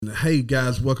Hey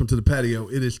guys, welcome to the patio.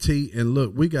 It is T, and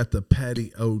look, we got the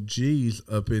Patty OGs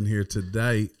up in here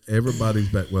today. Everybody's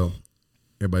back. Well,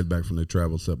 everybody's back from their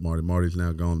travel except Marty. Marty's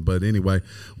now gone. But anyway,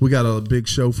 we got a big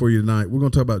show for you tonight. We're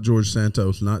going to talk about George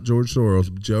Santos, not George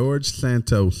Soros. George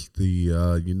Santos,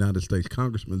 the United States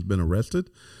congressman, has been arrested.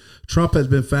 Trump has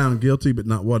been found guilty, but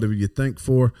not whatever you think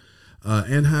for.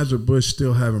 Anheuser-Busch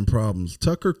still having problems.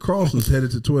 Tucker Carlson's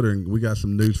headed to Twitter, and we got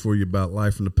some news for you about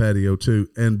life in the patio, too.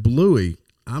 And Bluey,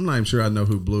 I'm not even sure I know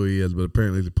who Bluey is, but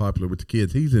apparently he's popular with the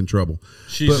kids. He's in trouble.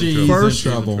 She's in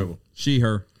trouble. She,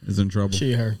 her is in trouble.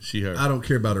 She, her. I don't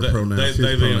care about her pronouns.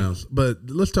 His pronouns. But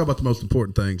let's talk about the most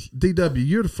important things. DW,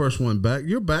 you're the first one back.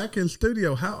 You're back in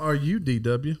studio. How are you,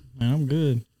 DW? I'm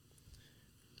good.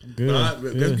 Good.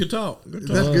 That's good talk.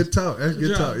 That's good talk. That's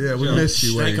good talk. Yeah, we missed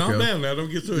you. Hey, calm down now.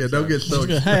 Don't get so excited. Don't get so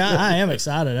excited. Hey, I am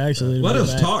excited, actually. Let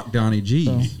us talk, Donnie G.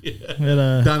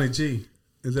 So, Donnie G.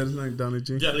 Is that his name, Donnie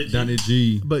G? Donnie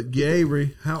G. But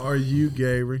Gary, how are you,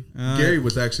 Gary? Gary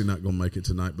was actually not going to make it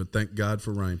tonight, but thank God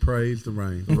for rain. Praise the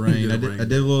rain. I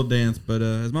did a little dance, but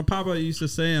as my papa used to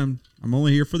say, I'm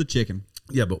only here for the chicken.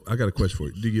 Yeah, but I got a question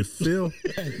for you. Do you feel...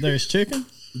 There's chicken?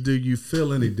 Do you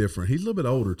feel any different? He's a little bit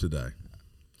older today.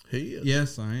 He is.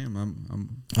 Yes, I am.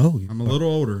 I'm a little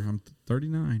older. I'm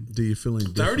 39. Do you feel any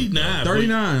different? 39.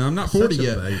 39. I'm not 40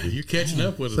 yet. Baby. You're catching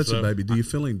up with us. Such a baby. Do you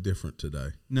feel any different today?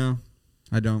 No,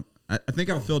 I don't. I think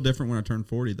I'll feel different when I turn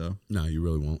 40, though. No, you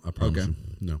really won't. I promise you.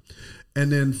 No.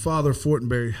 And then, Father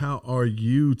Fortenberry, how are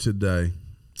you today?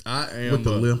 I am. With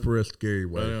the limp wrist Gary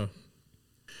Way.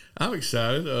 I'm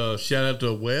excited. Shout out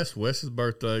to Wes. Wes's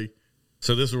birthday.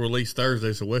 So this will release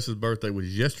Thursday. So Wes's birthday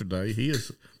was yesterday. He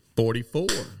is 44.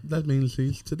 That means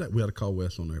he's today. We got to call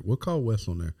Wes on there. We'll call Wes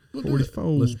on there. 44.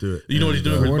 Let's do it. You know what he's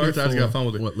doing for his birthday? I just got fun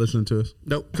with it. What, listening to us?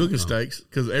 No, cooking steaks.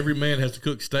 Because every man has to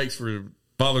cook steaks for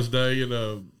Father's Day.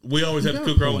 And we always have to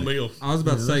cook our own meals. I was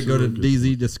about to say, go to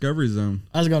DZ Discovery Zone.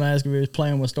 I was going to ask if he was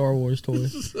playing with Star Wars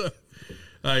toys.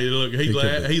 Hey, look,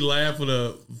 he laughed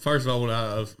when, first of all, when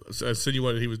I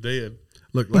insinuated he was dead.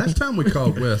 Look, last time we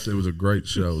called Wes, it was a great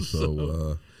show.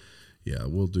 So, yeah,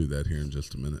 we'll do that here in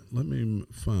just a minute. Let me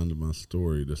find my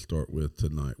story to start with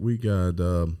tonight. We got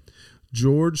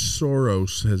George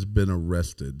Soros has been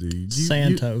arrested.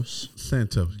 Santos.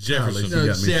 Jefferson.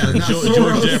 George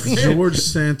Jefferson. George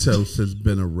Santos has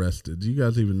been arrested. Do you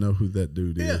guys even know who that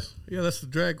dude is? Yeah, that's the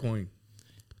drag queen.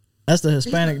 That's the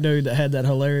Hispanic dude that had that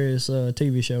hilarious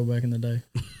TV show back in the day.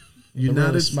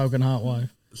 United Smoking Hot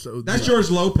Wife. So that's George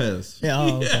Lopez. Yeah,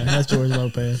 okay. That's George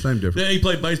Lopez. Same difference. Yeah, he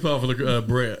played baseball for the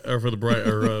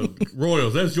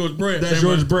Royals. That's George Brett. That's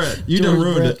George Brett. You done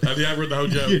ruined it. I read the whole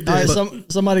joke. All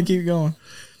right, somebody keep going.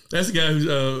 That's the guy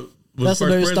who was that's the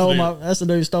dude who stole my. That's the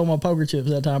dude who stole my poker chips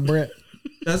that time, Brett.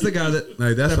 That's the guy that.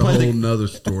 Hey, that's a whole nother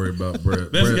story about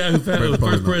Brett. That's the guy who founded the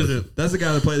first president. That's the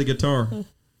guy that played the guitar.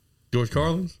 George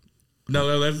Carlin.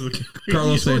 No, that's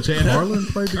Carlos Santana. Carlin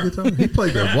played the guitar. He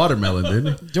played the watermelon,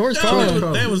 didn't he? George Carlin.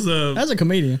 That was that's a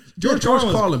comedian. George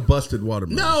Carlin busted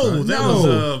watermelon. No, right? That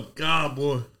was God,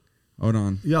 boy. Hold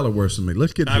on, y'all are worse than me.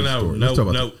 Let's get to the story.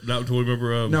 Not to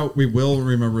remember. No, we will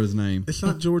remember his name. It's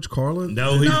not George Carlin.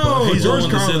 No, he's George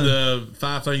Carlin. Said the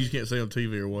 5 things you can't say on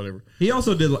TV or whatever. He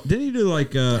also did. Didn't he do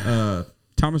like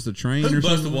Thomas the Train Who or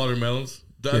busted something? watermelons?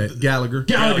 Gallagher.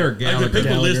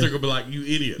 People listening will be like, "You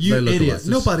idiot! You idiot!"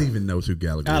 Nobody even knows who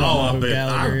Gallagher is. I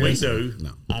bet. We do. No,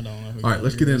 I don't know. All right,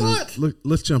 let's get in.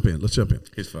 Let's jump in.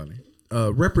 It's funny.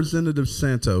 Representative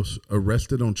Santos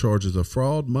arrested on charges of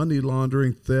fraud, money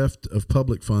laundering, theft of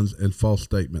public funds, and false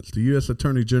statements. The U.S.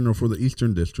 Attorney General for the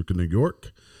Eastern District of New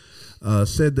York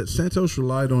said that Santos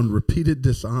relied on repeated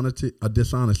dishonesty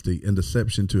and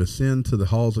deception to ascend to the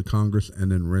halls of Congress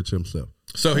and enrich himself.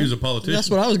 So he was a politician. That's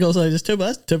what I was going to say.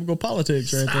 That's typical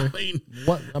politics right there.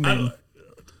 All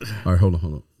right, hold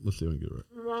on. Let's see if we can get it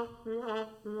right.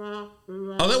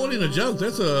 Oh, that wasn't even a joke.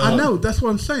 That's I know. That's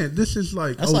what I'm saying. This is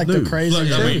like that's like news. The crazy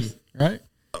truth, right?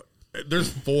 There's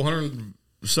 400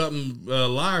 something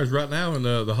liars right now in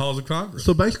the halls of Congress.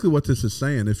 So basically, what this is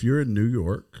saying, if you're in New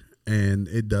York and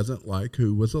it doesn't like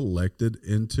who was elected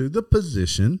into the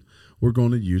position, we're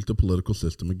going to use the political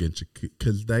system against you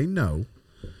because they know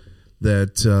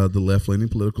that the left-leaning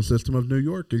political system of New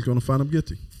York is going to find them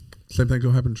guilty. Same thing's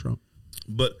going to happen to Trump.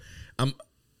 But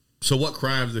so what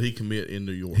crimes did he commit in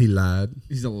New York? He lied.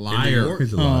 He's a liar.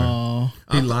 He's a liar.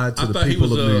 He lied to the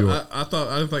people of New York. I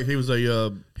didn't think he was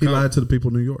a. He lied to the people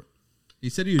of New York. He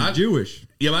said he was Jewish.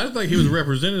 Yeah, but I didn't think he was a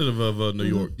representative of New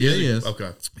York. Yeah, he is.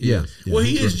 Okay. Yeah. Well,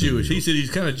 he is Jewish. He said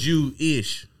he's kind of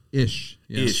Jew-ish. Ish.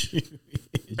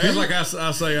 That's like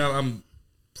I say I'm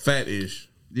fat-ish.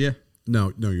 Yeah.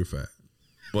 No, you're fat.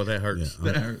 Well, that hurts.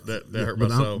 Yeah, that hurt my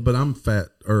soul. But I'm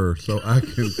fatter, so I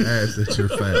can add that you're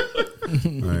fat.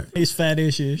 All right. He's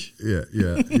fat-ish. Yeah.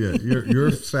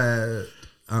 You're fat.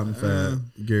 I'm fat.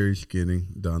 Gary's skinny.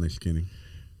 Donnie's skinny.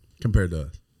 Compared to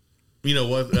us. You know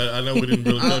what? I know we didn't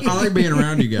really touch I like being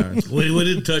around you guys. we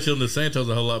didn't touch on the Santos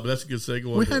a whole lot, but that's a good segue.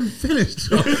 We hadn't finished.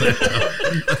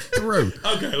 Through.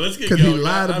 Okay, let's get Because going. he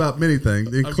lied about many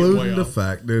things, way including the off.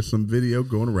 fact there's some video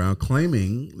going around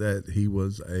claiming that he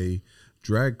was a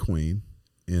drag queen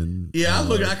in I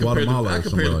compared Guatemala.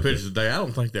 the pictures today. I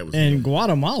don't think that was In him.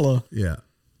 Guatemala. Yeah.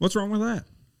 What's wrong with that?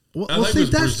 Well, I think it was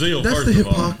Brazil, that's first the of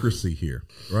all. hypocrisy here,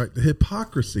 right? The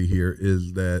hypocrisy here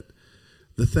is that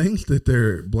the things that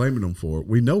they're blaming them for,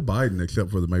 we know Biden,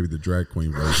 except for maybe the drag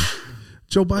queen version.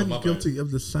 Joe Biden's guilty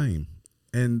of the same.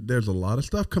 And there's a lot of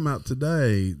stuff come out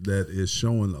today that is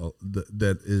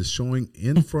showing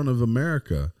in front of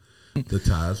America the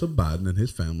ties of Biden and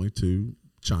his family to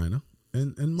China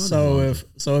and money. So if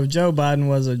Joe Biden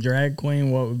was a drag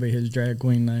queen, what would be his drag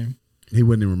queen name? He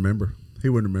wouldn't even remember.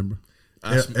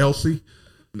 Elsie,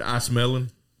 Ice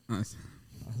melon. Nice.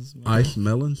 Ice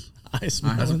melons. Ice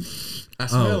melon.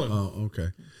 Ice melon. Oh, okay.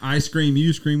 I scream,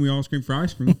 you scream, we all scream for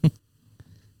ice cream.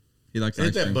 He likes Hit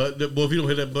ice that cream. button. Boy, if you don't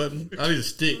hit that button, I need a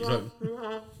stick.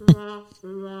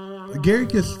 Gary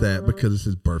gets that because it's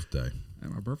his birthday.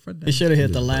 And my birthday. He should have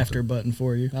hit the laughter button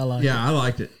for you. I like it. Yeah, I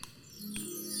liked it.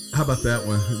 How about that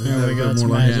one? There we go. It's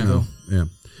More magical. Yeah.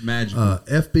 Magical.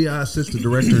 FBI Assistant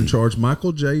Director in Charge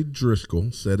Michael J.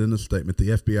 Driscoll said in a statement the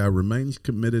FBI remains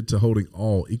committed to holding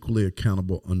all equally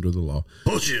accountable under the law.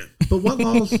 Bullshit. But what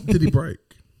laws did he break?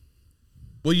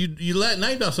 Well, you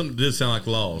named off something that did sound like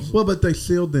laws. Well, but they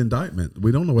sealed the indictment.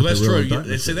 We don't know what Well, that's the real true.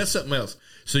 indictment See, that's something else.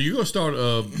 So you're going to start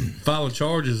filing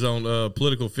charges on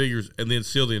political figures and then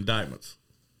seal the indictments.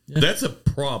 Yeah. That's a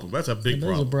problem. That's a big There's a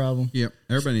problem. problem. Yep.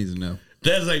 Everybody needs to know.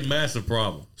 That is a massive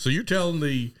problem. So you're telling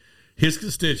his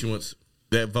constituents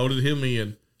that voted him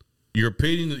in, your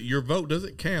opinion, your vote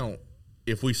doesn't count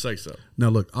if we say so. Now,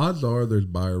 look, odds are there's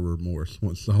buyer remorse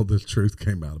once all this truth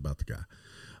came out about the guy.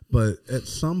 But at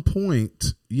some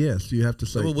point, yes, you have to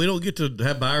say. Well, we don't get to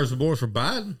have buyer's remorse for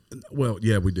Biden. Well,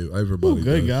 yeah, we do. Everybody. Ooh,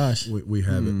 good does. gosh. We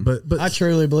have it. But I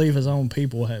truly believe his own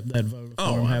people have that voted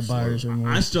for him, have buyers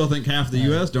remorse. I still think half the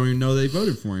U.S. don't even know they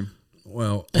voted for him.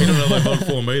 well, He don't know they voted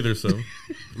for him either. So,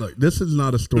 look, this is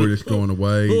not a story that's going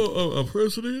away. a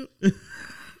president?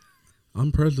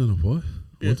 I'm president of what?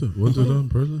 What's it? I'm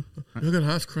president. I got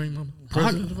ice cream. I'm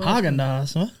president of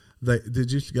Haagen-Dazs, huh?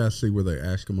 Did you guys see where they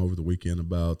asked him over the weekend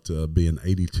about being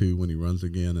 82 when he runs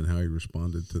again and how he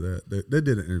responded to that? They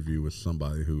did an interview with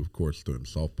somebody who, of course, threw him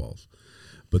softballs.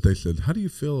 But they said, how do you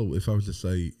feel if I was to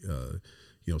say,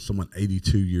 someone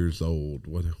 82 years old?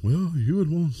 Well, you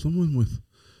would want someone with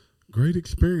great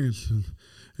experience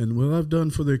and what I've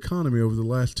done for the economy over the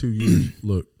last 2 years.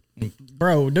 Look.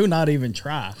 Bro, do not even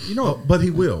try. But he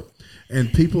will.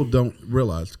 And people don't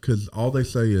realize because all they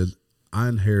say is, I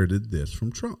inherited this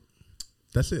from Trump.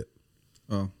 That's it.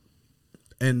 Oh.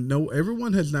 And no,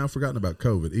 everyone has now forgotten about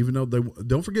COVID, even though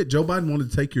don't forget Joe Biden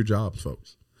wanted to take your jobs,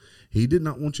 folks. He did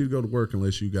not want you to go to work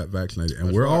unless you got vaccinated.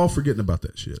 And we're all forgetting about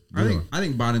that shit. I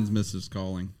think Biden's missed his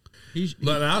calling.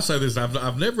 I'll say this.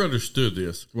 I've never understood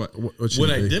this. What When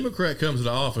a Democrat comes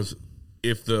into office,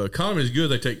 if the economy is good,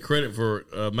 they take credit for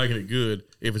making it good.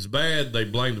 If it's bad, they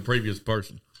blame the previous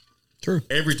person. True.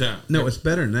 Every time. No, it's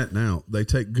better than that now. They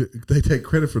take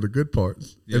credit for the good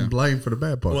parts and blame for the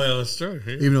bad parts. Well, that's true.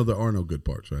 Yeah. Even though there are no good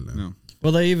parts right now. No.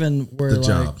 Well, they even were The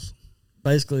jobs.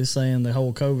 basically saying the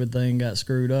whole COVID thing got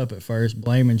screwed up at first,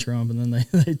 blaming Trump, and then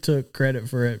they took credit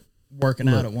for it working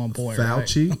out at one point.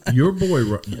 Fauci, your boy.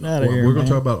 Get out of here, we're going man.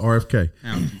 to talk about RFK.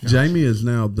 Ouch. Jamie is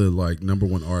now the number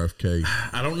one RFK.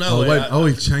 I don't know.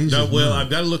 He changed his Well, mind. I've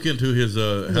got to look into his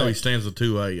how he stands the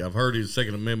 2A. I've heard his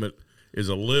Second Amendment is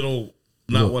a little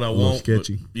not what I want.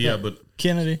 Sketchy. But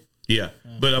Kennedy.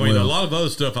 But I mean, a lot of other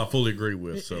stuff I fully agree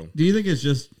with. So, Do you think it's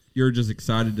just you're just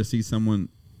excited to see someone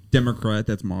Democrat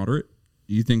that's moderate?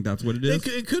 Do you think that's what it is?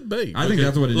 it could be. I think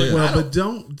that's what it is. Well, I but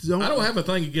don't don't have a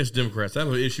thing against Democrats. I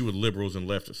have an issue with liberals and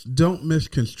leftists. don't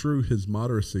misconstrue his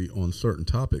moderacy on certain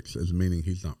topics as meaning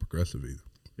he's not progressive either.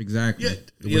 Exactly. Yeah,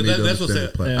 that's what I understand the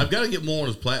said. platform. I've got to get more on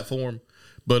his platform.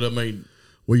 But I mean,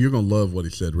 Well, you're going to love what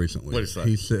he said recently. What did he say?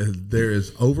 He said there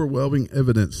is overwhelming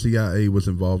evidence CIA was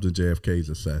involved in JFK's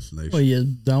assassination. Well, you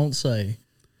don't say.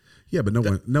 Yeah, but no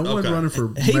one running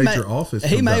for He major office.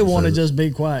 He comes out may and want to says it. just be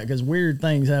quiet because weird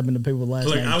things happen to people last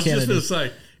like, name I was Kennedy. just going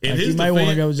to say, in Like, his you may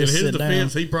wanna go just sit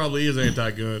defense, down. he probably is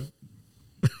anti-gun.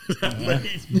 I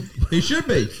mean, He should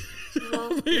be.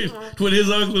 with his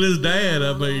uncle and his dad,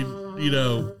 I mean, You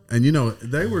know, And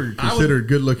they were considered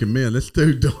good-looking men. This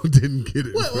dude didn't get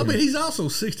it. well, I mean, he's also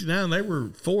 69. They were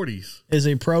 40s. Is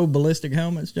he pro ballistic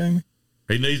helmets, Jamie?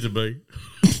 He needs to be.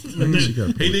 He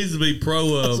needs to be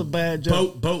pro. That's a bad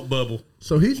joke. boat bubble.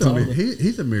 So he's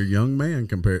a mere young man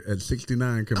compared at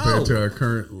 69 compared to our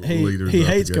current leaders. He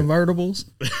hates convertibles.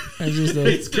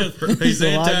 He's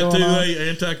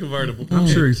anti-convertible. I'm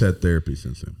sure he's had therapy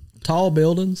since then. Tall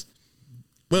buildings.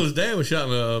 Well, his dad was shot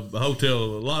in a hotel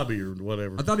lobby or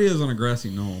whatever. I thought he was on a grassy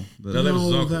knoll. But No, that was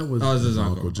his uncle. That was his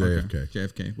uncle. JFK. Okay.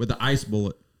 JFK with the ice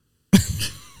bullet.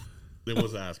 There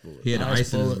was an ice bullet. He had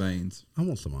ice in his veins. I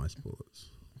want some ice bullets.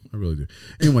 I really do.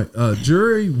 Anyway,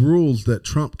 jury rules that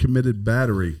Trump committed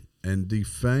battery and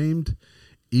defamed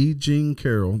E. Jean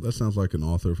Carroll. That sounds like an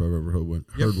author if I've ever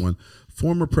heard one.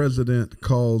 Former president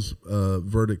calls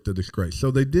verdict a disgrace. So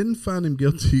they didn't find him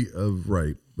guilty of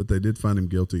rape, but they did find him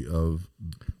guilty of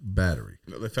battery.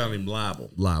 No, they found him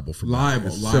liable. Liable for Liable.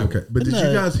 battery. So, okay. But did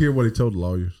you guys hear what he told the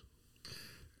lawyers?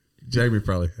 Jamie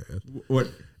probably had. What?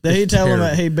 Did he tell him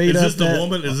that he beat up Is this the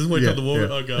woman? Is this what he told the woman?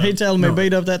 Yeah. Oh, God. He tell him he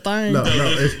beat up that thing? No,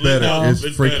 it's better.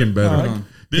 It's freaking better.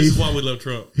 This is why we love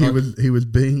Trump. He was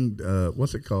being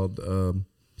what's it called?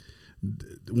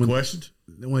 Questioned?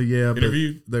 Well, yeah,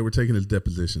 Interview? but they were taking his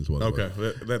depositions. Okay.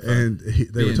 And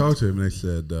they were talking to him, and they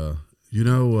said,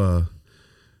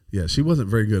 yeah, she wasn't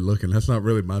very good looking. That's not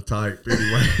really my type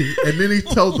anyway. And then he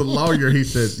told the lawyer, he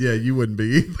said, yeah, you wouldn't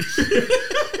be either.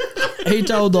 He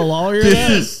told the lawyer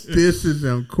This is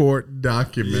in court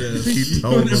documents. Yes. He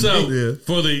told him. So,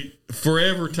 for the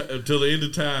forever till the end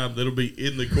of time, that'll be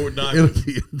in the court It'll documents.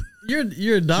 be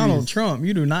You're Donald Trump.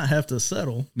 You do not have to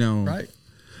settle. No. Right?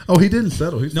 Oh, he didn't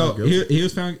settle. He's No, not guilty. he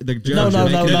was found. The judge. No. No,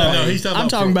 he's talking I'm about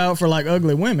talking about for like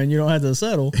ugly women. You don't have to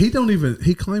settle. He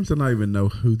claims to not even know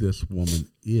who this woman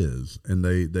is, and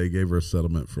they gave her a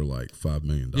settlement for like $5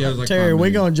 million. Yeah, it was like Terry, $5 we're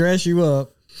million. gonna dress you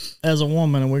up as a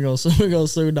woman, and we're gonna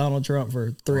sue Donald Trump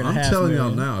for $3.5 I'm telling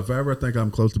million. y'all now, if I ever think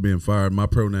I'm close to being fired, my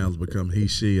pronouns become he,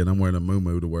 she, and I'm wearing a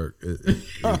muumuu to work.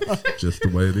 It's just the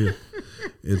way it is.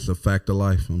 It's a fact of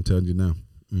life. I'm telling you now.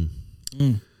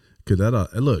 Cause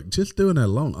look, just doing that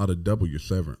alone ought to double your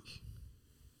severance.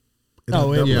 It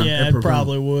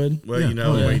probably would. Well, Yeah.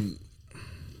 I mean,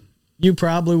 You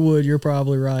probably would. You're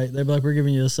probably right. They'd be like, we're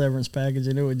giving you a severance package,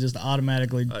 and it would just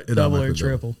automatically double or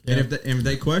triple. double. Yeah. And if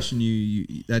they question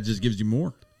you, that just gives you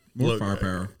more Look,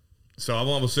 firepower. so I'm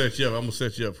gonna set you up. I'm gonna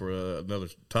set you up for another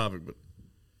topic, but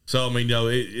so I mean,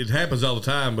 it happens all the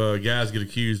time. Guys get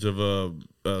accused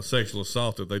of sexual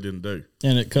assault that they didn't do.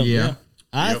 And it comes. Yeah.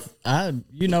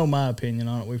 You know my opinion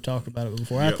on it. We've talked about it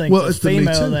before. I Yep. think Well, the it's the Me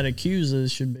female Too. that accuses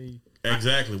should be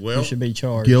Exactly. Well,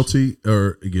 charged. Guilty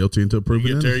until proven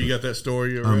Terry, innocent. you got that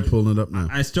story I'm already? pulling it up now.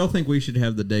 I still think we should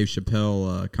have the Dave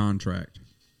Chappelle contract.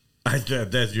 That's your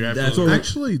That's absolute. what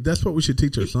Actually, that's what we should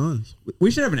teach our sons.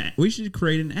 We should have we should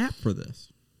create an app for this.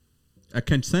 A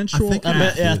consensual I think-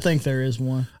 app. I think there is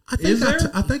one. I think Is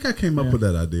there? I think I came up with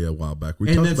that idea a while back. We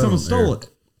And talked then about someone on stole air. it.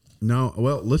 No,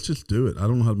 well, let's just do it. I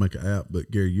don't know how to make an app, but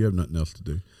Gary, you have nothing else to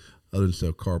do other than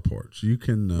sell car parts. You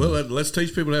can. Well, let's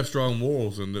teach people to have strong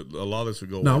morals, and a lot of this will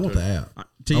go. No, I away, want too. the app.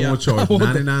 T, I want to charge I want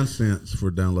 99 cents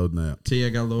for downloading the app. T, I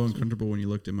got a little uncomfortable when you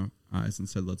looked in my eyes and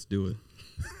said, "Let's do it."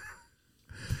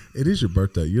 It is your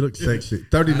birthday. You look sexy.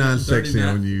 39 sexy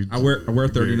 39. on you. I wear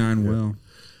 39 well.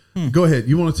 Go ahead.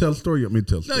 You want to tell the story? You want me to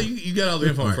tell the No, story? you got all the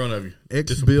info in front of you.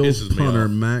 This Ex-Bills pisses me punter off.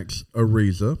 Max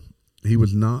Ariza. He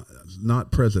was not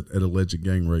present at alleged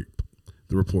gang rape,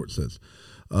 the report says.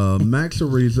 Max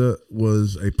Ariza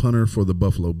was a punter for the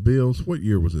Buffalo Bills. What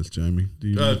year was this, Jamie? Do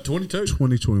you know? 22.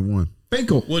 2021.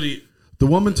 Finkel. What do you? The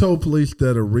woman told police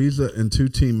that Ariza and two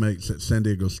teammates at San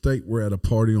Diego State were at a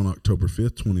party on October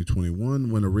 5th, 2021,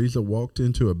 when Ariza walked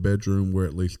into a bedroom where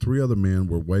at least 3 other men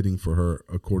were waiting for her,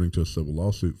 according to a civil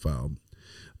lawsuit filed.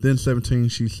 Then 17,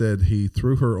 she said he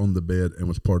threw her on the bed and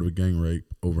was part of a gang rape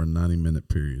over a 90-minute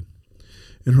period.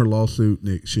 In her lawsuit,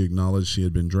 she acknowledged she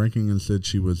had been drinking and said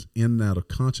she was in and out of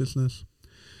consciousness.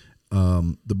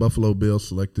 The Buffalo Bills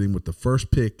selected him with the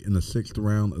first pick in the 6th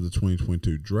round of the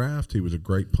 2022 draft. He was a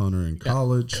great punter in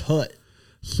college. Cut.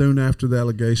 Soon after the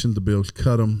allegations, the Bills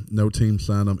cut him. No team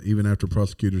signed him, even after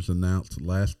prosecutors announced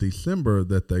last December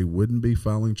that they wouldn't be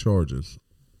filing charges.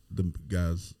 The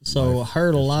guys. So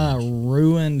her to lie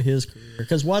ruined his career.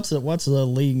 Because what's the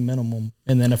league minimum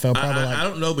in the NFL? Probably I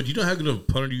don't know, but you know how good of a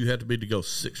punter do you have to be to go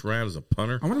 6 rounds as a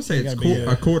punter? I want to say it's gotta be a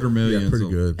 $250,000. Yeah, pretty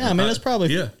good. Yeah, I mean it's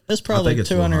probably Yeah. it's probably I think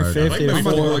it's a little higher. 250 Maybe to I'm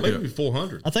about to four. look it maybe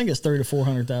 400. I think it's $300,000 to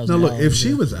 $400,000. Now, look, if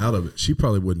she was out of it, she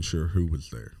probably wasn't sure who was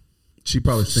there. She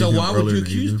probably seen So him why would earlier you in the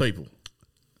accuse evening. people?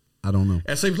 I don't know.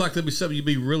 That seems like that'd be something you'd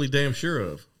be really damn sure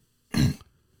of.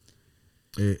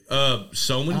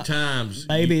 So many times.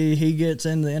 Maybe he gets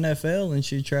in the NFL and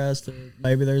she tries to.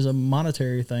 Maybe there's a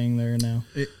monetary thing there now.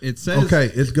 It says Okay,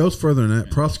 it goes further than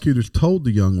that. Prosecutors told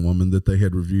the young woman that they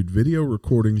had reviewed video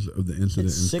recordings of the incident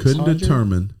It's and couldn't 600?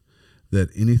 determine that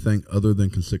anything other than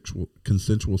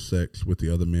consensual sex with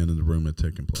the other men in the room had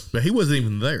taken place. But he wasn't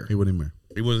even there. He wasn't even there.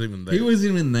 He wasn't even there. he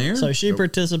wasn't even there. So she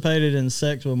participated in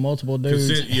sex with multiple dudes.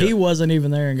 Yeah. He wasn't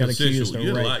even there and got Consensual. accused of You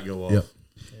had a rape. light go off. Yep.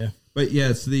 Yeah. But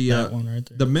yes, That one right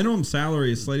there. the minimum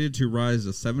salary is slated to rise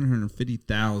to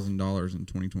 $750,000 in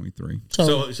 2023.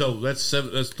 So that's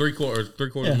three quarters Yeah.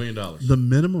 $250,000. The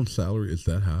minimum salary is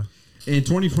that high. In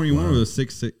 2021, it was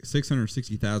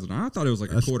 $660,000. I thought it was like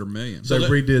 $250,000. They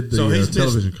redid the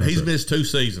television contract. He's missed 2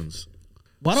 seasons.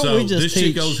 Why don't So we just this shit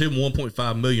teach? goes him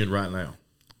 $1.5 million right now.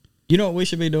 You know what we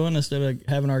should be doing instead of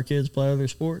having our kids play other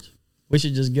sports? We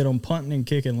should just get them punting and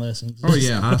kicking lessons. Oh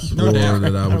yeah, I swore no doubt.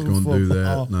 that I was going to do that,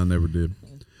 Football. and I never did.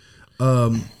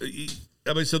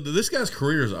 I mean, so this guy's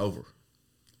career is over.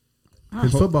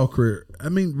 His football career. I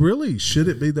mean, really, should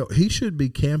it be though? He should be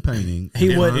campaigning.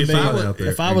 He and wouldn't if be. I was out there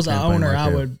If I and was an campaign owner, like I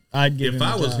that. would. I'd give If him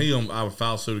I a was job. him, I would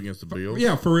file suit against the Bills.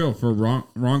 Yeah, for real, for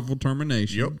wrongful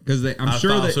termination. Yep. Because I'm I'd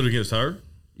sure file that. suit against her.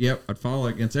 Yep, I'd file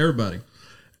against everybody.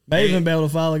 May even be able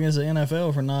to file against the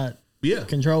NFL for not Yeah.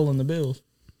 controlling the bills.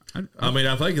 I mean,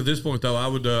 I think at this point though, I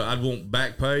would. I'd want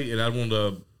back pay and I'd want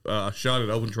a shot at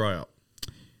open tryout.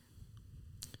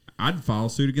 I'd file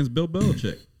suit against Bill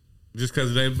Belichick. Just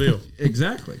because it ain't Bill.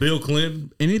 Exactly. Bill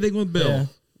Clinton, Anything with Bill. Yeah.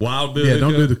 Wild Bill. Yeah,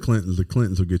 don't do hookup. the Clintons. The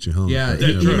Clintons will get you hung. Yeah,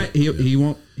 he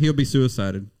won't. He'll be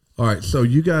suicided. All right. So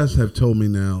you guys have told me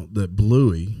now that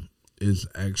Bluey is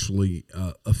actually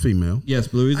a female. Yes,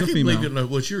 Bluey's I a can't female. believe it.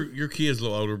 Well, your kid's a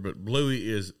little older, but Bluey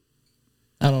is.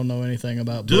 I don't know anything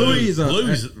about Bluey's a-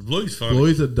 Bluey's funny.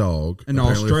 Bluey's a dog. An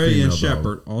apparently a Australian female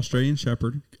Shepherd. dog. Australian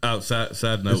Shepherd.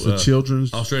 Side note. It's a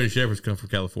children's. Australian Shepherds come from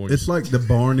California. It's like the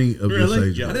Barney of this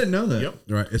age. Yeah. I didn't know that. Yep.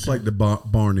 Right. It's like the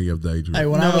Barney of the age. Hey,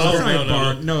 when No, I was it's Oh, not no,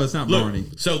 Bar- no. no, it's not Look, Barney.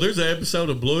 so there's an episode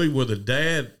of Bluey where the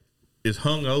dad is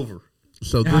hung over.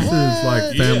 So this is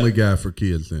like Family Guy for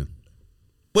kids then.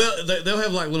 Well, they'll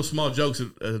have like little small jokes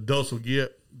that adults will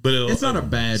get, but It's not a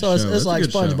bad so show. it's a like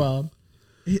good show. SpongeBob.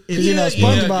 It- Because you know it-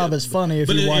 SpongeBob is funny if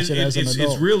but you watch it as an it's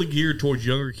adult. really geared towards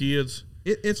younger kids.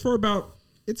 It's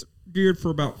geared for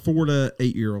about 4 to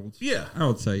 8 year olds. Yeah, I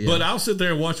would say. Yeah, But I'll sit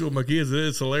there and watch it with my kids, and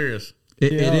it's hilarious.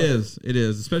 it Yeah. is,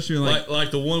 especially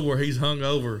Like the one where he's hung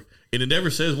over, and it never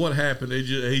says what happened.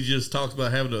 He just talks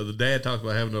about the dad talks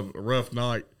about having a rough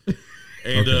night.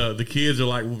 And the kids are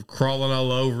like crawling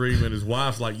all over him, and his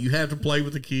wife's like, "You have to play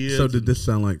with the kids." So did this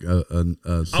sound like a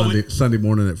it- Sunday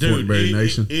morning at Fort Berry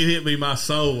Nation? It hit me my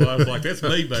soul. I was like, "That's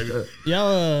me, baby."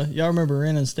 Y'all remember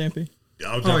Ren and Stimpy?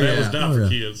 That yeah. was not Oh, for yeah.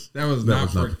 kids. that was That not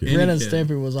was not for for any Ren and kid.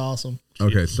 Stimpy was awesome.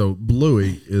 Okay, so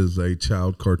Bluey is a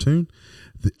child cartoon.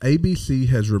 The ABC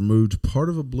has removed part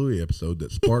of a Bluey episode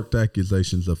that sparked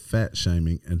accusations of fat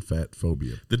shaming and fat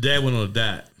phobia. The dad went on a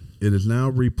diet. It has now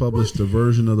republished a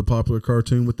version of the popular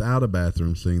cartoon without a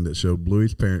bathroom scene that showed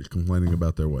Bluey's parents complaining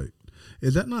about their weight.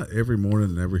 Is that not every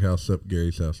morning in every house except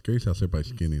Gary's house? Gary's house, everybody's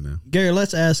skinny now. Gary,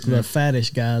 let's ask the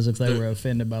fattish guys if they were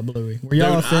offended by Bluey. Were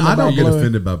y'all Dude, offended I by don't get Bluey?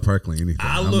 offended by practically anything.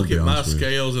 I I'm look gonna be at my honest with you.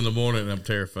 scales in the morning and I'm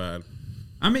terrified.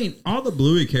 I mean, all the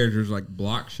Bluey characters are like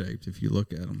block shaped if you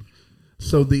look at them.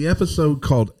 So the episode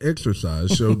called Exercise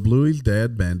showed Bluey's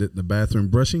dad Bandit in the bathroom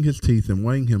brushing his teeth and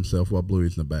weighing himself while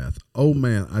Bluey's in the bath. Oh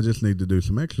man, I just need to do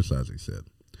some exercise, he said.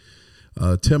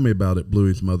 Tell me about it,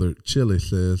 Bluey's mother, Chili,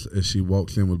 says as she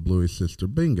walks in with Bluey's sister,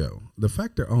 Bingo. The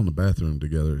fact they're all in the bathroom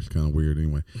together is kind of weird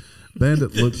anyway.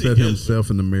 Bandit looks at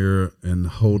himself in the mirror and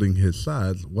holding his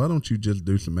sides. Why don't you just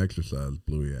do some exercise,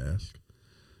 Bluey asked.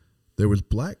 There was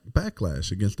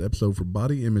backlash against the episode for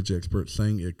body image experts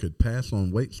saying it could pass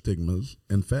on weight stigmas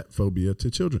and fat phobia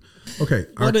to children. Okay,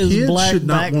 our What is kids black should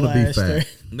not want to be backlash fat. there?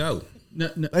 No. No,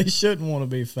 They shouldn't want to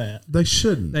be fat. They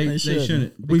shouldn't. they shouldn't.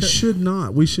 shouldn't. We Because should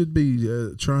not. We should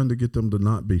be trying to get them to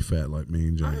not be fat like me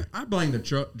and Johnny. I blame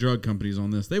the drug companies on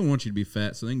this. They want you to be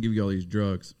fat so they can give you all these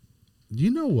drugs. You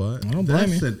know what? I don't blame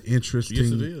That's you. an interesting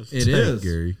Yes, it is. It take, is.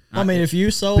 Gary. I mean, if you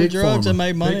sold Big drugs and Pharma.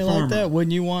 made money Big like Pharma. that,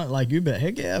 wouldn't you want, like, you bet,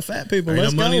 heck yeah, fat people, Ain't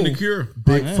let's no money in go. the cure.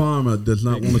 Big Yeah. Pharma does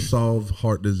not want to solve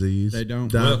heart disease, They don't.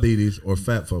 diabetes, or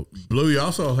fat folks. Bluey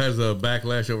also has a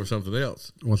backlash over something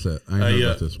else. What's that? I ain't heard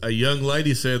about this. A young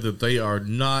lady said that they are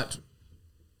not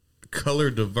color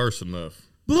diverse enough.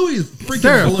 Bluey is freaking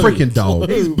They're a blue. freaking dog.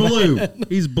 He's blue.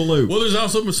 He's blue. Well, there's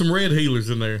also some red healers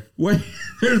in there. Wait,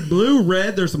 there's blue,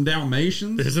 red. There's some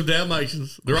Dalmatians. There's some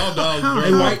Dalmatians. They're all dogs. How,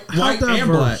 Hey, They're- white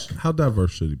and black. How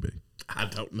diverse should he be? I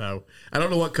don't know. I don't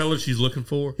know what color she's looking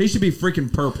for. He should be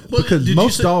freaking purple. Because Did most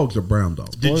you see- dogs are brown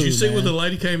dogs. Did you Blue, see when man. the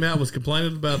lady came out and was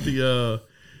complaining about the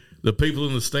people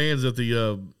in the stands at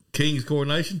the King's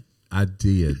coronation? I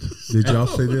did. Did y'all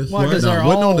see this? Why, 'cause No, they're it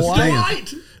wasn't all on the white?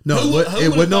 stands. White. No, who, it who wasn't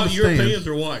would've on the thought Europeans stands.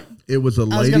 are white? It was a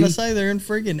lady. I was gonna say they're in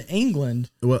freaking England.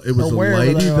 Well, it was Or a wherever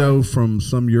lady they are. though from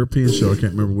some European show. I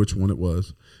can't remember which one it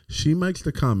was. She makes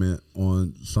the comment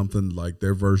on something like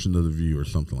their version of The View or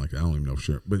something like that. I don't even know for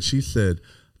sure. But she said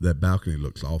that balcony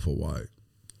looks awful white,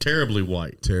 Terribly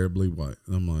white. terribly white.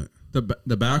 And I'm like,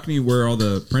 The balcony where all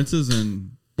the princes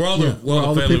and Where all the, yeah, well,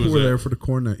 all the family people was were at. there for the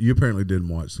coronation. You apparently didn't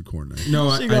watch the coronation. no,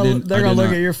 They're I gonna, didn't. they're I gonna did look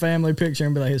not. at your family picture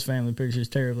and be like, his family picture is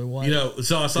terribly white. You know,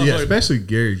 so I saw Yeah, somebody, especially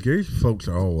Gary. Gary's folks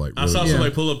are all like, I saw really-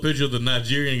 somebody pull up a picture of the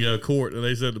Nigerian court, and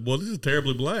they said, "Well, this is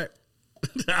terribly black."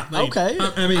 I mean, Okay.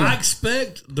 I mean, I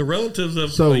expect the relatives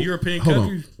of So a European hold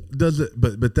country. on. Does it?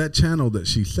 But that channel that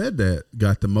she said that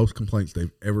got the most complaints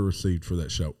they've ever received for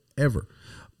that show ever.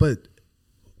 But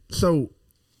so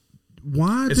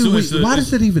why As do soon we? as the- Why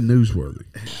is it even newsworthy?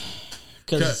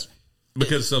 Because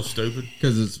Because it's so stupid.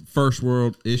 because it's first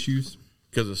world issues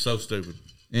Because it's so stupid.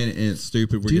 and it's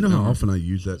stupid. Do you know how often I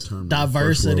use that term? diversity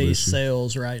First world issue?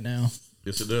 sells right now.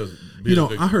 Yes, it does. You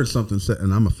know, I heard something said,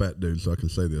 and I'm a fat dude, so I can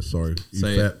say this. Sorry, you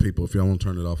Say fat people. If y'all want to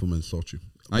turn it off, I'm gonna insult you.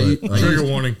 I But, trigger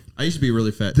warning. I used to be really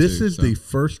fat. this too, is so. the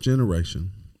first generation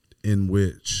in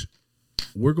which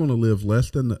we're going to live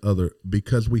less than the other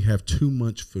because we have too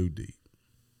much food to eat.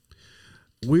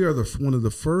 We are one of the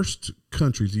first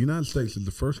countries. The United States is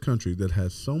the first country that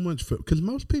has so much food because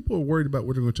most people are worried about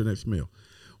where they're going to their next meal.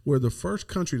 We're the first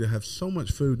country to have so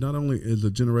much food. Not only is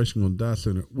the generation going to die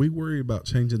sooner, we worry about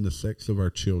changing the sex of our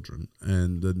children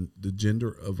and the gender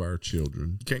of our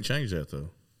children. You can't change that, though.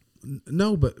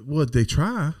 No, but what they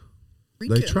try. We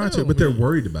They can't- try to, no, but they're man.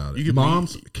 worried about You it. could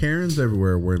Moms, be- Karens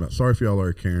everywhere are worried about. Sorry if y'all are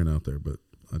a Karen out there, but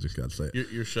I just got to say it.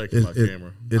 You're shaking my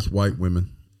camera. It's white women.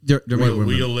 Do you want me- Wait,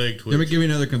 Wheel leg twitch. let me give you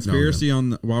another conspiracy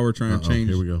on while we're trying to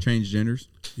Here we go. change genders.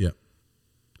 Yeah,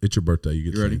 it's your birthday. You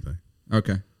get You to ready? say anything.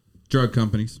 Okay, drug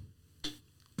companies.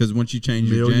 Because once you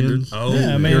change your Millions? gender, Oh,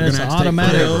 Yeah, I mean, you're it's gonna have to take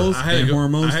automatic. pills I had and to go,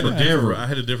 hormones I had a forever. different. I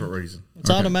had a different reason. It's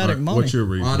automatic All right, money. What's your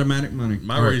reason? Automatic money.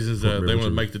 My All right, reason is Courtney, they what's want to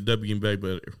your- make the WNBA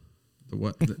better. The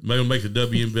what? They want to make the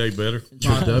WNBA better.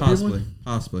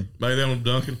 Possibly. Maybe they want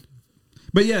Duncan.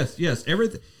 But yes,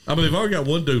 everything. I mean, they've already got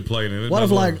one dude playing in it. What not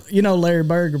if, one. like, Larry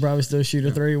Bird could probably still shoot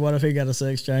a three? What if he got a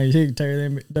sex change? He could tear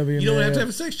the WNBA. You don't have to up. have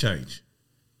a sex change.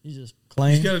 He's just You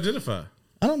clean. just got to identify.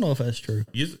 I don't know if that's true.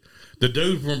 The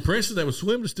dude from Princeton that was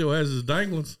swimming still has his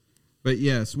danglings. But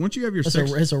yes, once you have your It's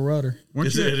sex, a rudder.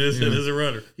 once It you, is a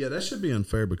rudder. Yeah, that should be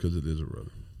unfair because it is a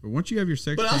rudder. but once you have your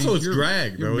sex, But change, also it's you're-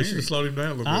 drag, you're bro. We should have married. slowed him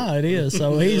down a little bit. It is.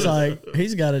 So he's like,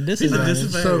 he's got a disadvantage.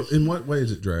 disadvantage. So, in what way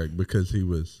is it drag? Because he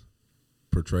was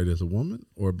portrayed as a woman,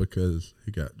 or because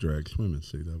he got dragged swimming?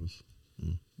 See, that was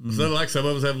So like some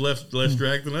of us have less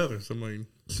drag than others. I mean,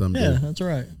 some. Yeah, did. that's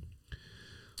right.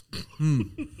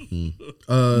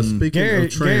 Speaking Gary-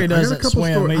 of trans, Gary I got a doesn't couple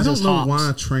swim, stories. he I don't just know hops.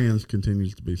 why trans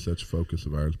continues to be such a focus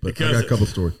of ours, but I Because- got a couple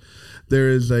stories. There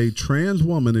is a trans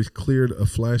woman is cleared of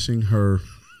flashing her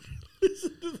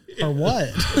Or what?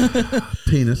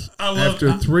 penis I love-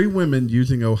 after 3 women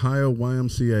using Ohio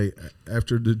YMCA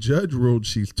after the judge ruled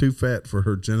she's too fat for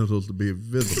her genitals to be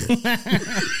visible.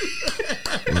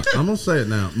 I'm gonna say it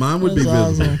now. Mine would be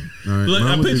That's visible. awesome. All right, look,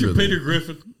 mine I would be picture visible. Peter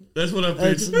Griffin. That's what I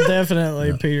It's picture.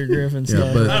 definitely Peter Griffin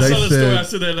stuff. but- I They saw the story. said- I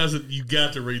said that. And I said, "You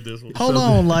got to read this one." Hold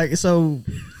on, like, so,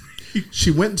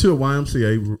 She went into a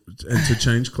YMCA and to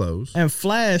change clothes. and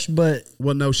Flash, but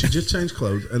Well, no, she just changed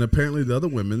clothes, and apparently the other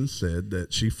women said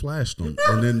that she flashed them.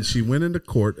 And then she went into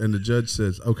court, and the judge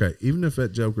says, "Okay, even if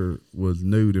that joker was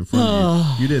nude in front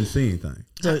of you, you didn't see anything.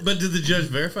 But did the judge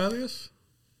verify this?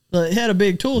 he had a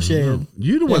big tool shed.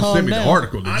 You the one Calm sent me the down.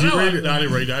 article. Did I you know. read it? I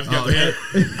didn't read it. I just got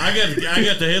I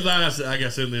got the headline. I said, "I got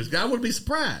to send this." I would be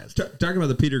surprised. Talking about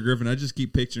the Peter Griffin, I just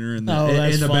keep picturing her in the, Oh,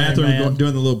 that's in the funny, bathroom man.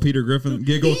 doing the little Peter Griffin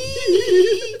giggle.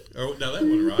 Oh, no, that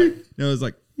wasn't right. No, it was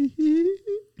like,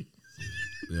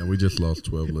 Yeah, we just lost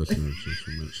 12 listeners just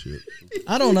from that shit.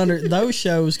 I don't those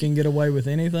shows can get away with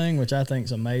anything, which I think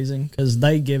is amazing because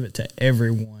they give it to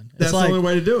everyone. that's It's like, the only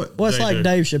way to do it. well, it's They like do.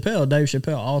 Dave Chappelle. Dave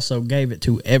Chappelle also gave it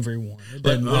to everyone. It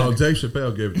doesn't Oh, matter. Dave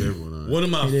Chappelle gave it to everyone. All right. One of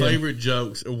my He did. favorite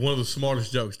jokes, one of the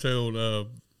smartest jokes told,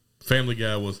 Family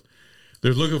Guy was,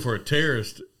 they're looking for a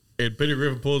terrorist, and Peter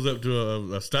Griffin pulls up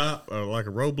to a stop, like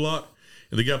a roadblock,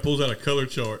 and the guy pulls out a color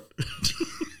chart.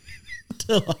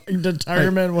 to like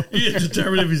determine what. He didn't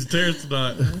determine if he's a terrorist or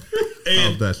not. Oh,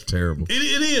 And that's terrible. it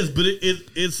is, but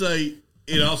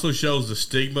it also shows the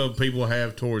stigma people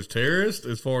have towards terrorists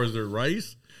as far as their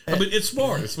race. I mean, it's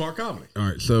smart. It's smart comedy. All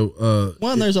right, so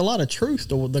Well, there's a lot of truth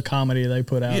to the comedy they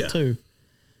put out too.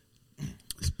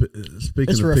 speaking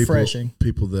It's of refreshing.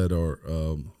 people that are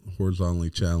horizontally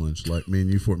challenged, like me and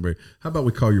you, Fort Barry, how about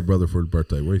we call your brother for his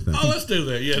birthday? What do you think? Oh, let's do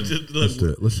that. Yeah, Let's do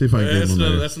it. Let's see if I can get him on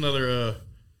there. That's another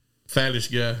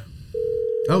fattish guy.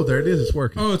 Oh, there it is. It's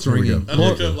working. Oh, it's Here we ringing. go. I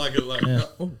looked up like Yeah.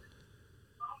 oh.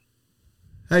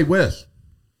 Hey, Wes.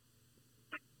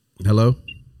 Hello?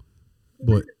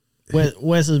 Boy,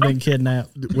 Wes has been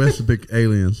kidnapped. Wes, the big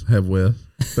aliens have Wes.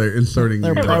 They're inserting.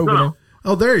 They're probing him.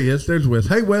 Oh, there he is. There's Wes.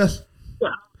 Hey, Wes.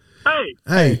 Hey,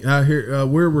 Hey, I hear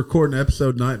we're recording an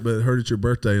episode tonight, but heard it's your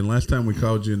birthday. And last time we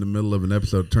called you in the middle of an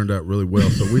episode, it turned out really well.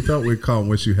 So we thought we'd call and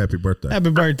wish you happy birthday. Happy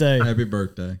birthday, Happy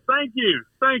birthday. thank you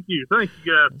guys. Thank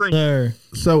you. sir.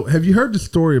 So, have you heard the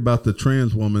story about the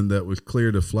trans woman that was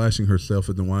cleared of flashing herself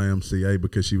at the YMCA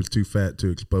because she was too fat to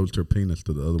expose her penis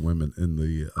to the other women in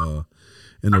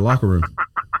the locker room?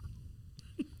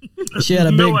 She had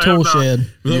a No, big I have tool not.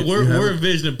 shed. Look, You we're haven't?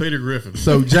 envisioning Peter Griffin.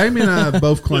 So, Jamie and I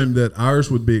both claimed that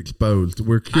ours would be exposed.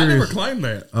 We're I curious. never claimed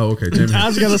that. Oh, okay, Jamie. I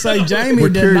was going to say Jamie We're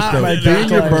did curious not though. make Being that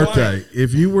your claim. birthday,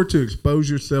 if you were to expose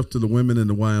yourself to the women in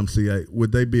the YMCA,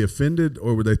 would they be offended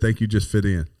or would they think you just fit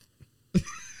in?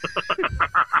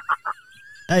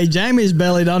 Hey, Jamie's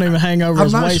belly don't even hang over I'm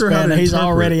his not sure how waistband, to and he's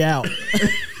interpret already out.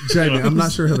 Jamie, I'm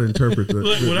not sure how to interpret that.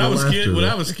 Look, when I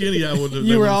was skinny, I wouldn't have.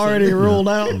 You were never already said- ruled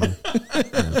out.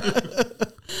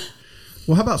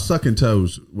 Well, how about sucking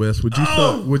toes, Wes? Would you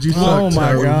suck? Would you suck? Oh,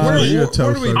 my toe? God. Are you a toe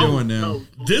What are we sucker? doing now?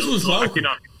 This was I local.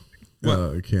 cannot.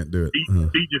 I can't do it.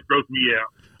 He just broke me out.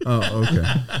 Oh, okay.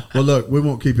 Well, look, we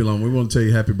won't keep you long. We want to tell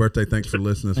you happy birthday. Thanks for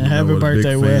listening. We Happy know what a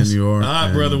birthday, big fan Wes. you are. All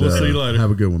right, brother. And, We'll see you later.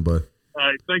 Have a good one, bud. All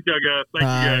right, thank y'all guys. Thank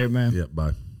All you guys. right, man. Yep.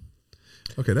 Bye.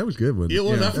 Okay, that was good, wasn't it? It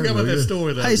was. I forgot about that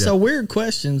story though. Hey, so weird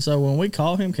question. So when we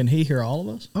call him, can he hear all of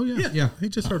us? Oh yeah, Yeah. He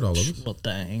just heard all of us. Well,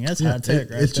 dang, that's Yeah, high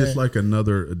tech, right it's there. just like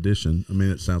another edition. I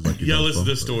mean, it sounds like Yo, listen to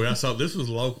this story. I saw this was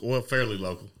local, well, fairly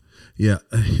local. Yeah,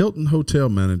 a Hilton hotel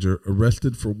manager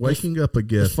arrested for waking up a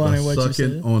guest by funny what you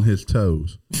sucking said. on his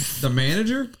toes. The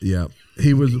manager? Yeah,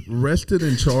 he was arrested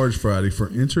and charged Friday for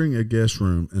entering a guest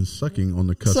room and sucking on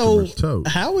the So, customer's toes.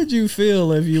 how would you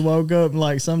feel if you woke up and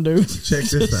like some dude Check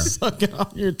this out. sucking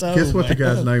on your toes? Guess what the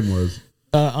man? guy's name was?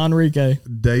 Enrique.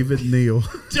 David Neal.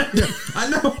 I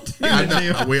know.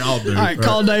 We all do. All right,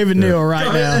 call David Neal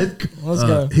right now. Let's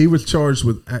go. He was charged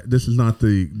with. This is not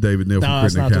the David Neal from No,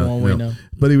 it's Crittenden not the County. one we know.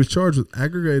 But he was charged with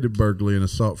aggravated burglary and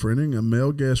assault for entering a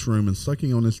male guest room and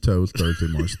sucking on his toes Thursday,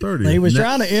 March 30th. He was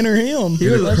trying to enter him. It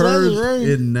That's his occurred room.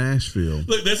 in Nashville.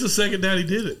 Look, that's the second time he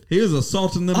did it. He was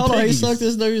assaulting them Hold on, he piggies. sucked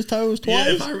this dude's toes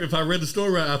Yeah, twice. if I read the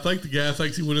story right, I think the guy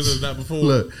thinks he went in there the night before.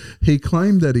 Look, he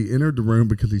claimed that he entered the room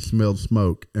because he smelled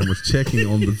smoke and was checking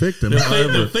on the victim. the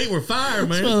However, feet were fire,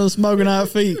 man. Smelling of smoking hot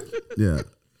feet. yeah,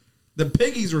 The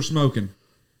piggies were smoking.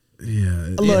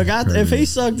 yeah. Look, if he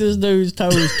sucked this dude's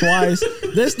toes twice,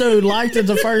 this dude liked it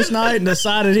the first night and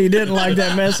decided he didn't like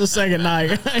that mess the second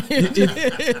night.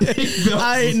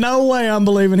 I ain't no way I'm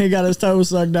believing he got his toes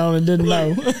sucked on and didn't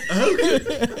know.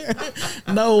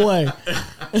 No way.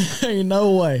 Ain't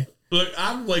no way. Look,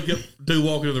 I'd wake up, dude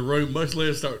walk into the room, much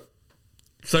less start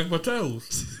sucking my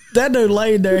toes. That dude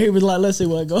laid there. He was like, let's see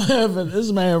what go happen.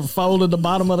 This man folded the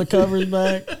bottom of the covers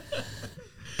back.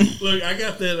 Look, I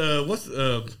got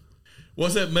that.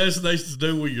 What's that medicine they used to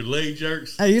do with your leg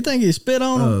jerks? Hey, you think he spit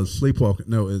on him? Sleepwalking.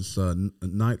 No, it's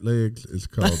night legs. It's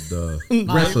called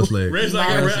restless legs.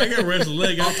 I got restless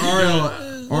leg. I'd kick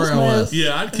dude- RLS.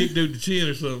 yeah, I'd kick dude the chin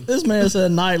or something. This man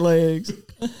said night legs.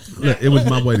 Look, it was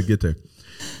my way to get there.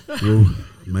 Whoa,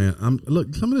 man,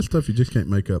 look. Some of this stuff you just can't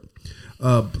make up.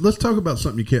 Let's talk about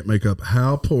something you can't make up.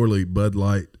 How poorly Bud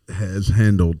Light has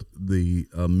handled the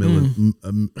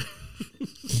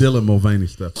Dylan Mulvaney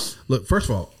stuff. Look, first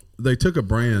of all, they took a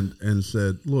brand and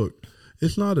said, "Look,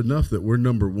 it's not enough that we're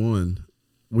number one.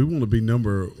 We want to be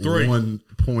number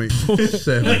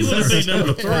 1.7." Let's see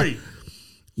number 3.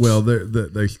 Well,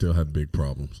 they still have big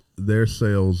problems. Their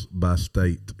sales by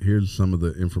state. Here's some of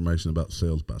the information about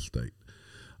sales by state.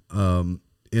 In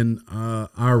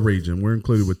our region, we're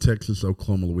included with Texas,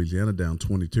 Oklahoma, Louisiana down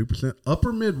 22%.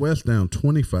 Upper Midwest down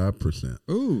 25%.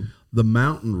 Ooh. The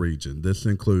mountain region, this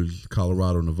includes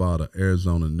Colorado, Nevada,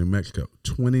 Arizona, New Mexico,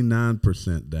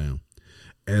 29% down.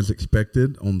 As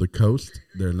expected, on the coast,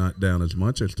 they're not down as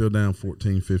much. They're still down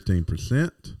 14,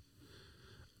 15%.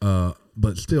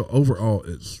 But still, overall,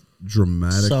 it's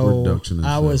dramatic reduction in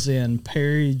I sales. was in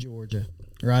Perry, Georgia,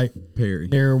 right? Perry.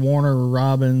 Near Warner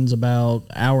Robins, about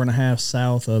an hour and a half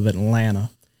south of Atlanta.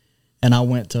 And I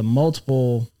went to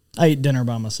I ate dinner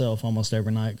by myself almost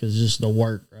every night because just the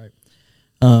work, right?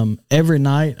 Every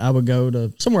night I would go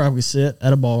to somewhere I could sit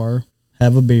at a bar,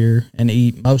 have a beer, and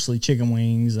eat mostly chicken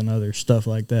wings and other stuff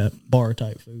like that, bar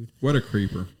type food. What a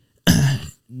creeper.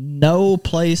 No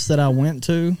place that I went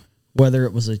to, whether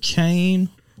it was a chain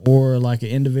or like an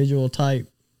individual type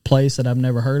place that I've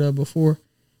never heard of before,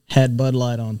 had Bud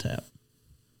Light on tap.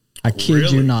 I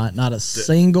kid you not a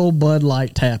single Bud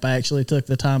Light tap. I actually took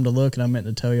the time to look, and I meant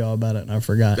to tell y'all about it, and I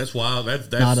forgot. That's wild.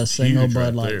 That's not a single huge Bud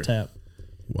right Light there. tap.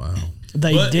 Wow.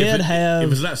 They But did if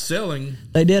have. it's not selling,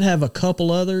 They did have a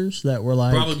couple others that were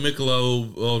like probably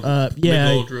Michelob. yeah,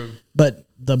 Michelob Ultra. but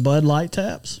the Bud Light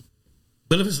taps.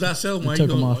 But if it's not selling, why you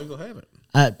took 'em gonna off. have it?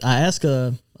 I asked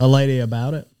a lady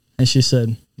about it, and she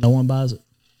said no one buys it.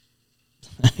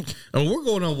 I mean, we're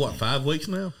going on what, 5 weeks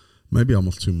now? Maybe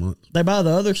almost 2 months. They buy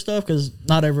the other stuff because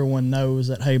not everyone knows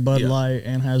that, hey, Bud Light,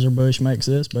 Anheuser-Busch makes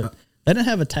this, but they didn't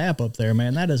have a tap up there,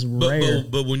 man. That is rare.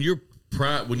 But when your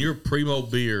Primo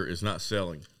beer is not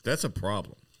selling, that's a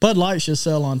problem. Bud Light should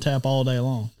sell on tap all day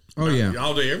long. Oh, yeah.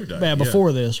 All day, every day. Yeah,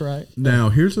 before this, right? Now,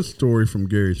 here's a story from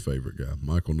Gary's favorite guy,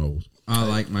 Michael Knowles. I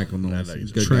like Michael Knowles. Nah,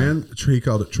 He's a good guy. He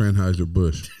called it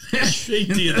Tranheiser-Busch. He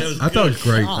did. That was I thought it was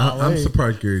great. I'm Golly.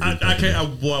 surprised Gary didn't. I can't.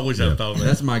 I wish I'd thought of that.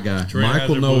 That's my guy.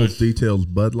 Michael Anheuser-Busch. Knowles details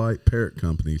Bud Light parent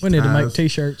companies. We need to make ties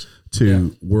T-shirts.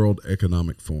 to World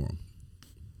Economic Forum.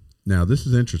 Now, this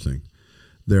is interesting.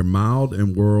 They're mired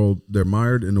in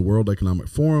the World Economic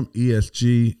Forum,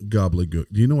 ESG gobbledygook.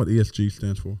 Do you know what ESG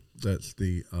stands for? That's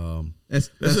the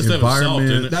That's That's the stuff with salt in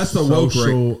environment, it. That's the woke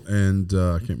social, and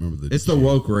I can't remember the. It's the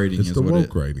woke rating. It's is the what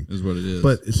woke it, rating. is what it is.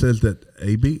 But it says that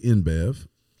AB InBev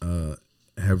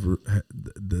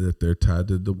that they're tied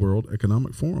to the World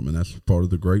Economic Forum, and that's part of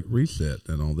the Great Reset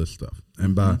and all this stuff.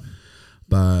 And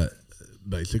by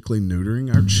basically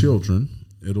neutering our children,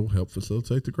 it'll help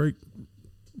facilitate the Great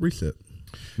Reset.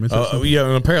 I mean, Yeah,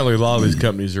 and apparently a lot of these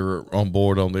companies are on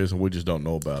board on this, and we just don't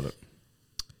know about it.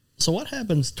 So what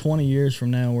happens 20 years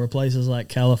from now where places like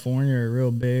California are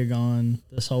real big on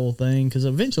this whole thing? Because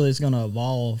eventually it's going to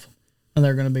evolve, and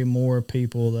there are going to be more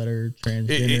people that are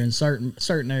transgender in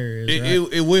certain areas,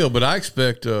 right? It will, but I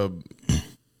expect the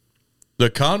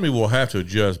economy will have to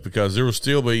adjust because there will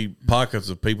still be pockets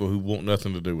of people who want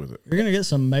nothing to do with it. You're going to get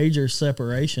some major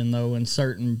separation, though, in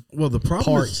certain the problem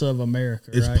parts of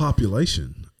America, is right?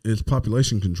 population. It's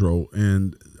population control,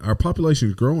 and our population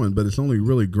is growing, but it's only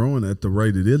really growing at the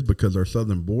rate it is because our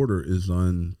southern border is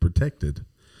unprotected.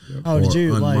 Oh, did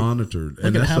you unmonitored?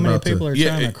 Look at how many people are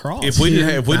trying to cross. If we didn't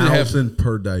have 10,000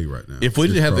 per day right now. If we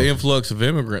didn't Just have the crossing. influx of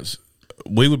immigrants,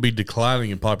 we would be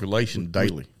declining in population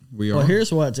daily. we are. Well,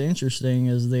 here's what's interesting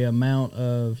is the amount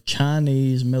of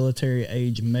Chinese military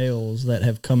age males that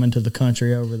have come into the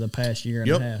country over the past year and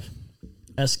Yep. a half.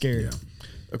 That's scary.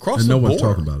 Across and the no board. one's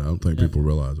talking about it. I don't think people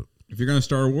realize it. If you're going to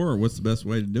start a war, what's the best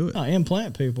way to do it? Oh,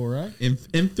 implant people, right?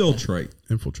 Infiltrate.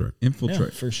 Infiltrate. Yeah,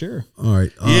 Infiltrate. for sure. All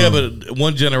right. Yeah, but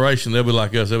one generation, they'll be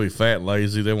like us. They'll be fat and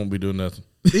lazy. They won't be doing nothing.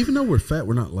 even though we're fat,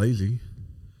 we're not lazy.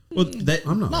 Well, that,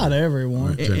 I'm not. Not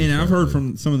everyone. Right. and I've heard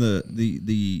from some of the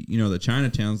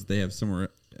Chinatowns that they have somewhere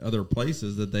other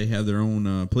places that they have their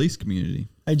own police community.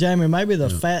 Hey, Jamie, maybe the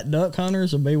fat duck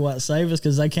hunters will be what save us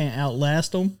because they can't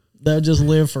outlast them. They'll just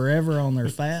live forever on their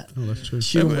fat. Oh, that's true.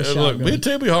 Shoot them with Look, shotguns.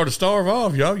 it'll be hard to starve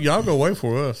off. Y'all go wait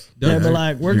for us. They'll be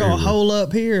like, we're going to Yeah. hole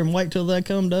up here and wait till they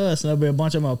come to us. And there'll be a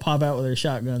bunch of them will pop out with their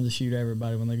shotguns and shoot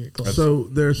everybody when they get close. So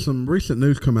there's some recent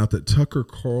news come out that Tucker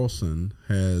Carlson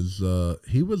has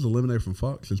he was eliminated from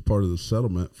Fox as part of the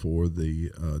settlement for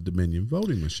the Dominion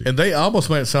voting machine. And they almost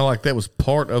made it sound like that was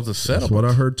part of the settlement. That's what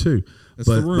I heard too. That's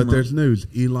the rumor. But there's news.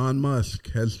 Elon Musk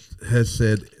has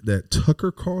said that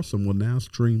Tucker Carlson will now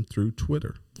stream through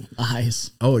Twitter.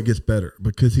 Nice. Oh, it gets better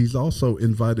because he's also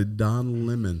invited Don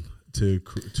Lemon to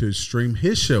stream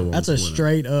his show. That's on a Twitter.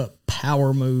 straight up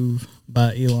power move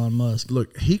by Elon Musk.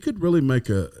 Look, he could really make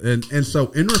and so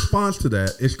in response to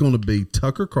that, it's going to be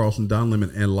Tucker Carlson, Don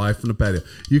Lemon, and Live from the Patio.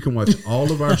 You can watch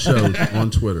all of our shows on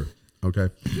Twitter. Okay,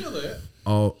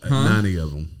 all 90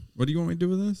 of them. What do you want me to do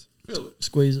with this?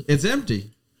 Squeeze it. It's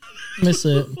empty. Let me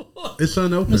see it. It's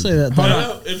unopened. Let me see that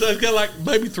thing. It's got like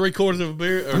maybe 3/4 of a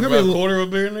beer, or I'm gonna about be a quarter of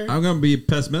a beer in there. I'm going to be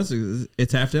pessimistic.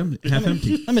 It's half empty. Half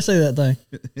empty. Let me see that thing.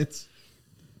 It's.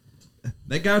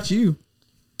 They got you.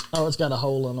 Oh, it's got a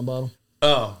hole in the bottom.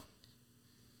 Oh,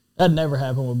 That never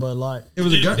happened with Bud Light. It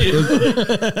was a gun.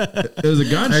 It was a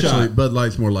gunshot. Actually, Bud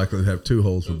Light's more likely to have 2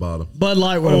 holes in the bottom. Bud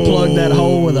Light would have plugged that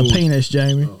hole with a penis,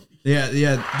 Jamie. Yeah.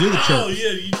 Do the choke. oh yeah,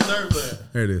 you deserve that.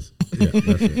 There it is. Yeah,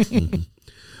 that's it.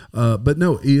 Mhm. But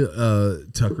no,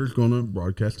 Tucker's going to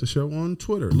broadcast a show on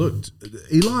Twitter. Look,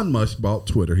 Elon Musk bought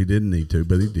Twitter. He didn't need to,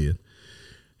 but he did.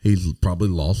 He's probably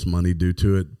lost money due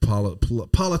to it.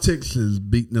 Politics is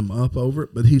beating him up over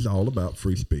it, but he's all about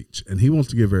free speech, and he wants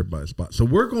to give everybody a spot. So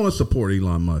we're going to support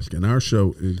Elon Musk, and our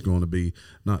show is going to be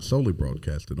not solely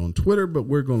broadcasted on Twitter, but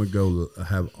we're going to go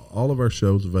have all of our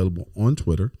shows available on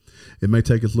Twitter. It may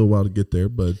take us a little while to get there,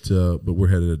 but we're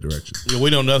headed in a direction. Yeah, we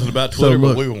know nothing about Twitter, so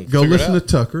look, but we're going to go listen to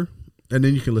Tucker, and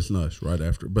then you can listen to us right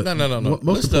after. But no.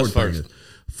 Most important thing is,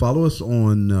 follow us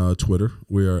on Twitter.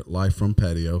 We are Live from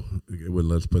Patio.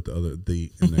 Let's put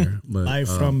the in there. But, Live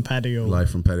from Patio. Live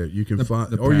from Patio. You can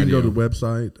find, or you can go to the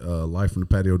website,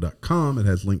 livefromthepatio.com. It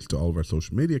has links to all of our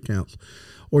social media accounts.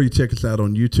 Or you check us out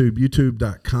on YouTube,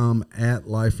 youtube.com at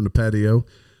Live from the Patio.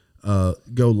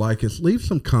 Go like us. Leave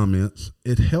some comments.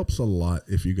 It helps a lot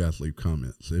if you guys leave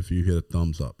comments. If you hit a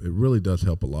thumbs up, it really does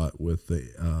help a lot with the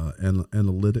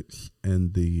analytics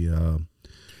and the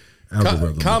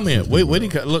comment.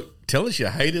 Look, tell us you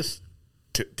hate us.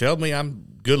 Tell me I'm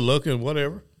good looking,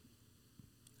 whatever.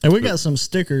 And we got some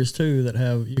stickers too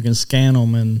that you can scan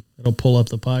them and it'll pull up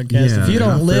the podcast. Yeah, if you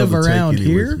don't live around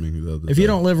here, if you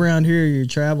don't live around here, you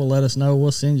travel, let us know.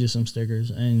 We'll send you some stickers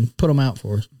and put them out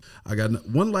for us. I got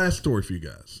one last story for you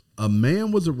guys. A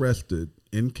man was arrested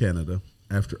in Canada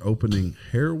after opening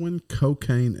heroin,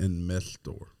 cocaine, and meth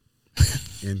store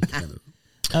in Canada.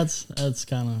 That's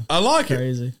kind of I like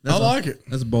crazy. I like it.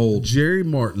 That's bold. Jerry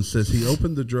Martin says he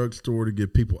opened the drugstore to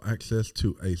give people access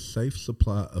to a safe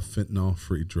supply of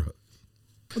fentanyl-free drugs.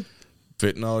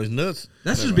 Fentanyl is nuts.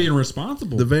 That's just being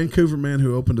responsible. The Vancouver man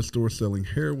who opened a store selling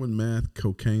heroin, meth,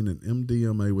 cocaine, and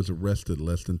MDMA was arrested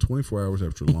less than 24 hours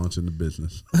after launching the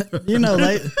business. You know,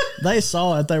 they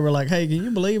saw it. They were like, hey, can you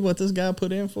believe what this guy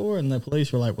put in for? And the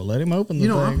police were like, well, let him open the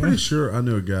thing. I'm pretty sure I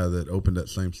knew a guy that opened that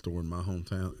same store in my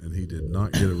hometown, and he did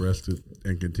not get arrested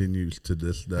and continues to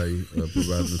this day providing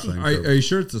the same service. Are you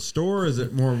sure it's a store or is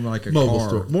it more like a mobile car?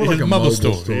 store? More like a mobile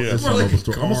store. Yeah. It's More a like mobile a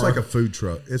store. car. Almost like a food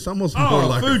truck. It's almost more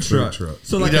like a food truck.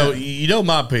 So like you know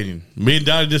my opinion. Me and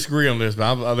Donnie disagree on this,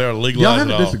 but they're legalized. Y'all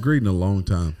haven't disagreed in a long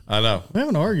time. I know. We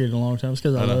haven't argued in a long time. It's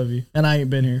because I love you. And I ain't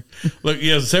been here. Look,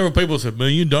 yeah, several people said,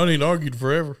 man, you and Donnie ain't argued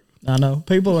forever. I know.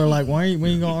 People are like, when you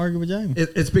going to argue with Jamie?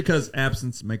 It's because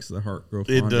absence makes the heart grow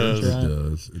fonder. It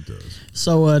does. Right. It does.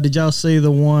 So did y'all see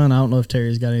the one? I don't know if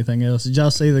Terry's got anything else. Did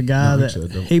y'all see the guy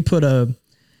he put a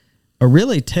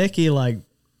really techie like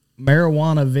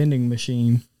marijuana vending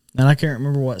machine? And I can't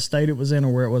remember what state it was in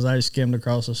or where it was. I just skimmed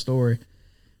across the story.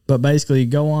 But basically, you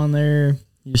go on there,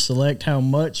 you select how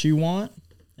much you want,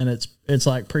 and it's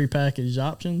like prepackaged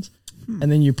options. And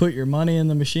then you put your money in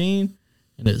the machine,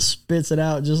 and it spits it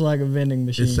out just like a vending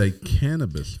machine. It's a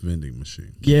cannabis vending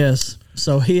machine. Yes.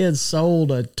 So he had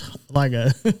sold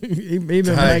he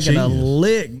been making a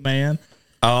lick, man.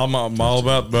 I'm all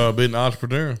about being an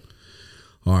entrepreneur.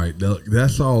 All right,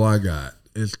 that's all I got.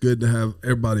 It's good to have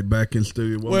everybody back in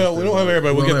studio. Well, we don't have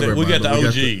everybody. We got the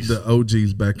OGs. The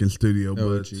OGs back in studio.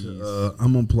 But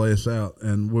I'm gonna play us out,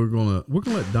 and we're gonna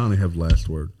let Donnie have the last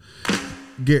word.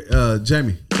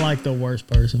 Jamie, Like the worst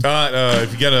person. All right,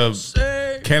 if you got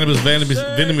a cannabis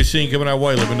vending machine coming our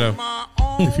way, let me know.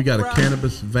 if you got a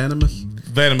cannabis venomous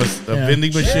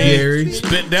vending machine, Gary.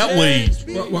 spitting out weed.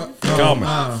 Call me.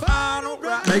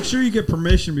 Make sure you get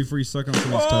permission before you suck on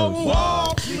someone's toes.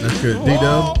 That's good.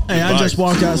 D-Dub. Hey, I just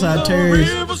walked outside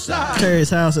Terry's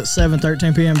house at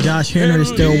 7:13 p.m. Josh Henry's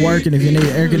still working. If you need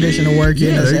air conditioning work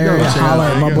in this there you area, go. holler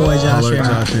at my boy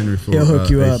Josh Henry. For, He'll hook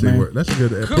you up, AC man. work. That's a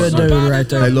good episode. Good dude right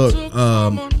there. Hey, look,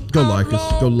 go like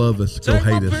us, go love us, go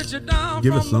hate us,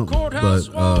 give us something,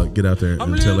 but get out there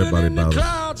and tell everybody about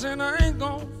us.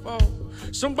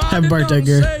 Happy birthday,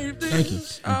 Gary. Thank you.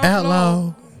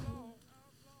 Outlaw.